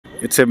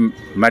It's a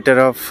matter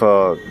of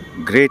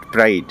great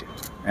pride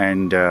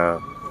and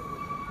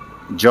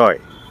joy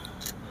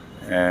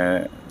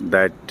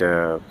that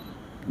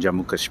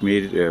Jammu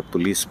Kashmir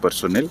police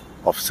personnel,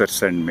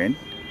 officers and men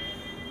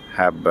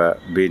have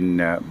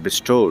been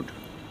bestowed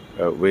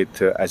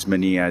with as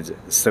many as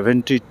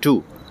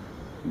 72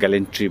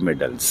 gallantry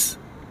medals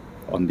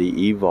on the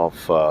eve of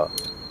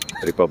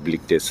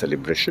Republic Day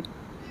celebration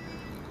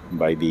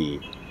by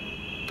the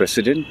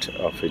President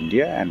of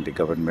India and the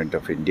Government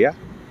of India,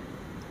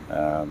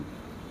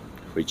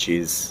 which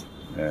is,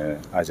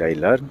 as I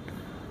learned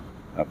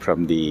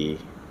from the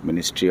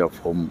Ministry of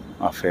Home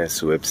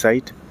Affairs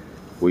website,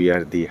 we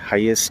are the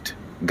highest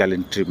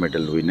gallantry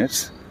medal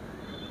winners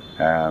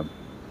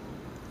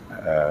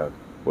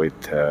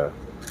with,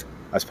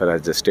 as far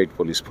as the state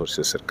police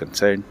forces are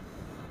concerned.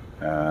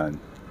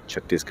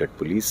 Chhattisgarh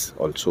police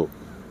also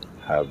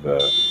have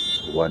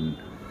won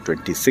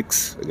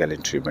 26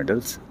 gallantry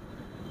medals,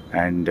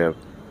 and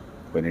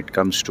when it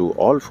comes to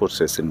all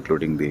forces,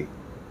 including the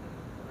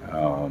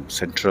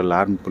Central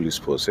Armed Police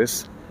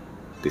Forces,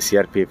 the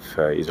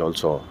CRPF is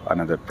also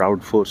another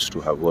proud force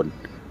to have won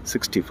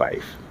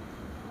 65.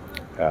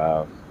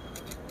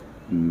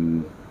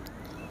 In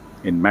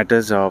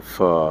matters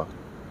of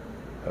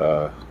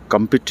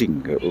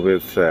competing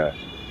with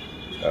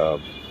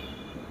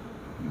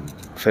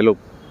fellow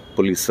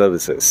police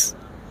services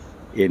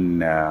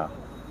in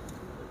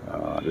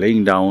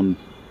laying down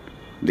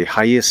the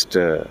highest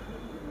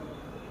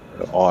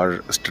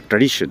or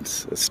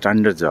traditions,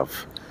 standards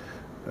of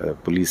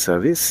police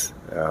service,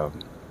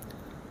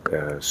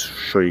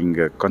 showing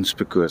a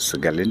conspicuous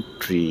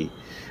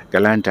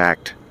gallant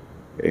act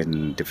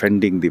in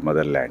defending the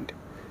motherland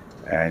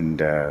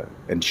and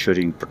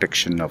ensuring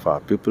protection of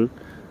our people,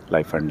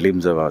 life and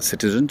limbs of our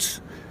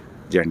citizens.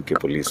 J&K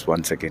police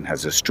once again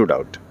has stood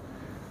out.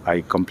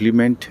 I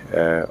compliment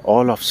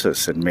all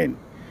officers and men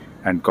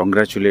and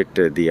congratulate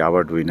the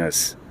award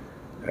winners.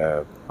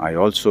 I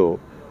also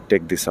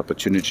take this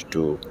opportunity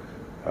to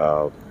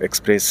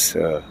express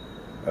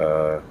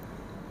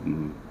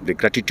the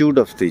gratitude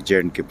of the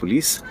J&K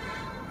police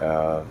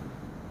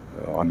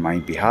on my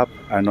behalf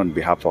and on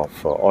behalf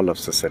of all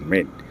officers and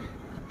men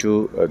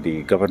to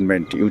the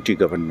government, UT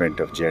government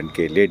of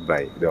J&K, led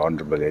by the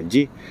Honorable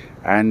LG,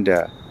 and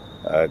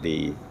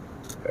the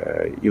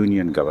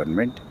Union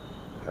government,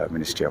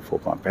 Ministry of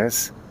Home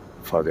Affairs,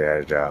 for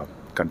their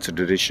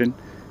consideration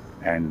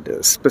and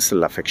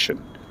special affection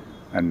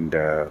and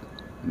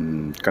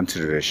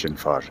consideration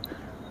for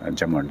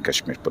Jammu and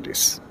Kashmir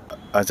Police.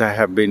 As I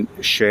have been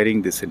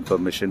sharing this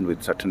information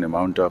with certain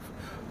amount of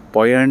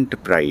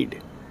buoyant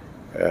pride,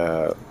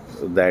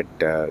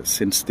 that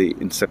since the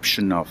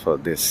inception of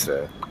this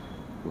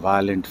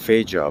violent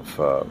phase of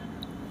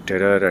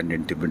terror and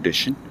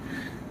intimidation,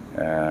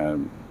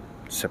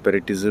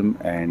 separatism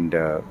and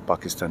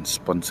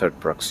Pakistan-sponsored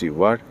proxy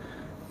war,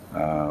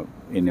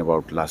 in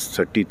about last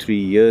 33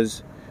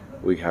 years,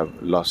 we have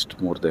lost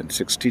more than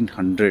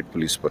 1,600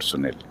 police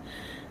personnel,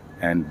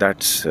 and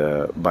that's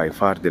by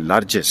far the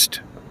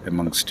largest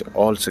amongst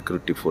all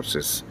security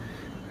forces,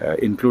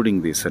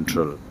 including the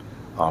Central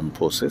Armed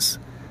Forces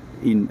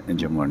in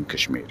Jammu and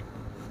Kashmir.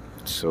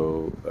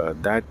 So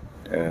that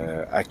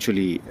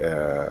actually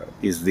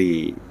is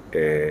the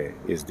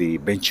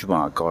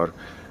benchmark, or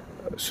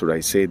should I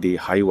say the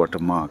high water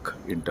mark,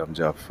 in terms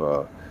of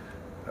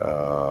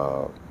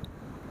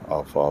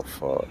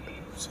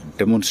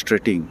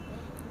demonstrating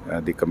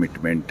the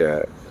commitment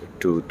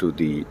to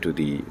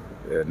the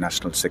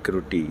national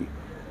security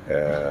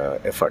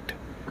effort.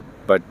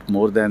 But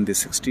more than the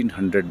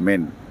 1,600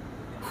 men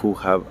who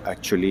have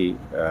actually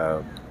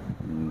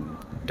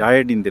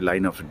died in the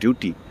line of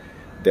duty,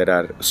 there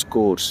are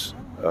scores,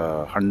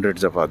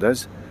 hundreds of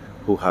others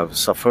who have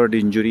suffered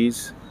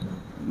injuries,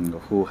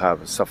 who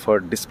have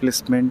suffered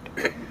displacement,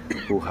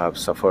 who have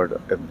suffered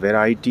a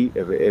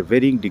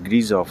varying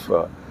degrees of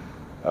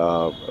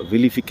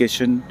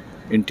vilification,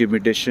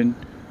 intimidation,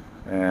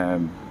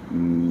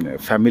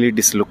 family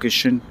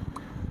dislocation.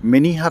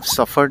 Many have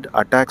suffered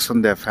attacks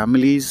on their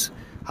families,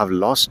 have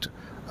lost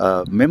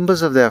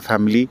members of their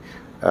family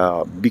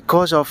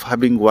because of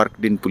having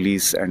worked in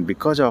police and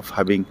because of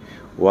having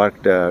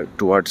worked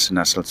towards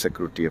national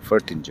security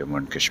effort in Jammu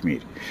and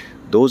Kashmir.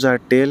 Those are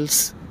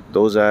tales,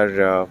 those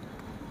are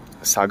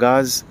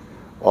sagas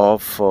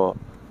of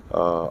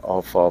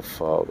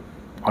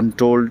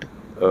untold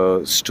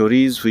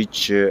stories,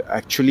 which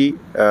actually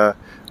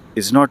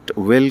is not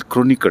well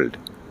chronicled.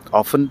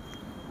 Often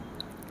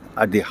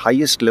at the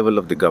highest level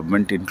of the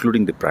government,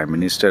 including the Prime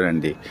Minister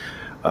and the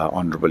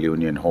Honorable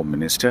Union Home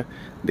Minister,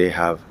 they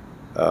have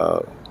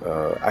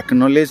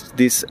acknowledged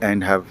this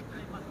and have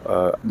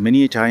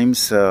many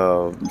times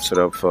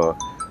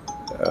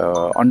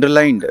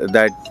underlined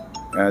that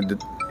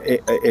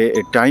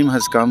a time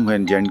has come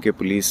when J&K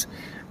police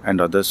and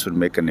others should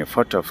make an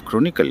effort of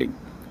chronicling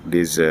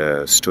these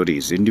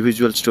stories,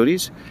 individual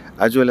stories,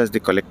 as well as the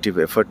collective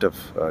effort of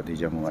the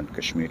Jammu and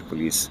Kashmir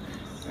police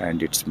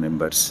and its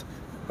members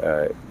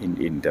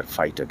in their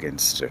fight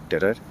against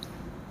terror.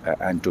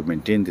 and to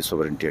maintain the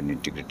sovereignty and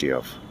integrity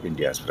of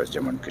India as far as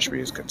Jammu and Kashmir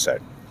is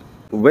concerned.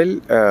 Well,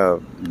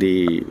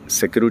 the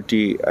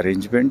security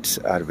arrangements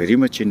are very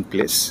much in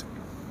place.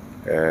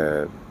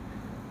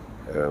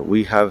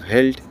 We have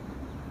held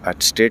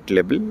at state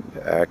level,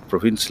 at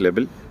province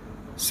level,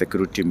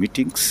 security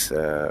meetings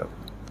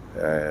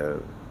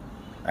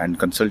and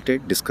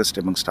consulted, discussed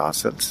amongst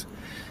ourselves,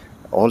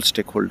 all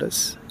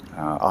stakeholders,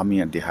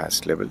 army at the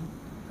highest level,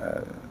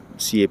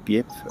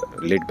 CAPF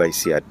led by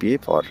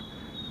CRPF or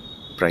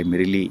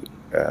primarily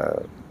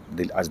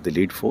as the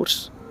lead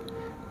force,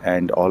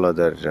 and all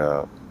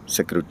other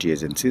security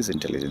agencies,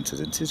 intelligence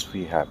agencies.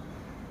 We have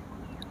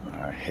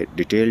a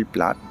detailed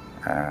plan.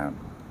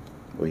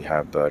 We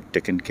have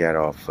taken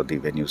care of the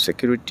venue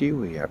security.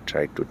 We have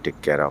tried to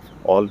take care of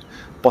all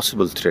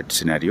possible threat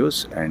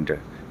scenarios and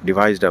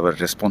devised our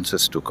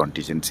responses to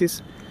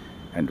contingencies.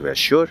 And we are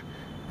sure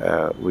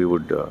we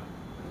would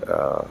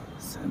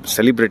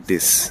celebrate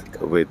this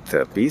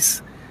with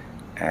peace,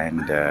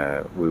 and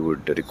we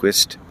would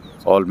request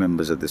all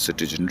members of the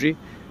citizenry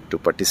to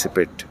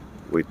participate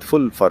with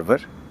full fervor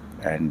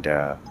and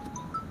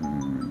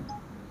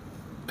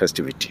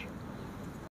festivity.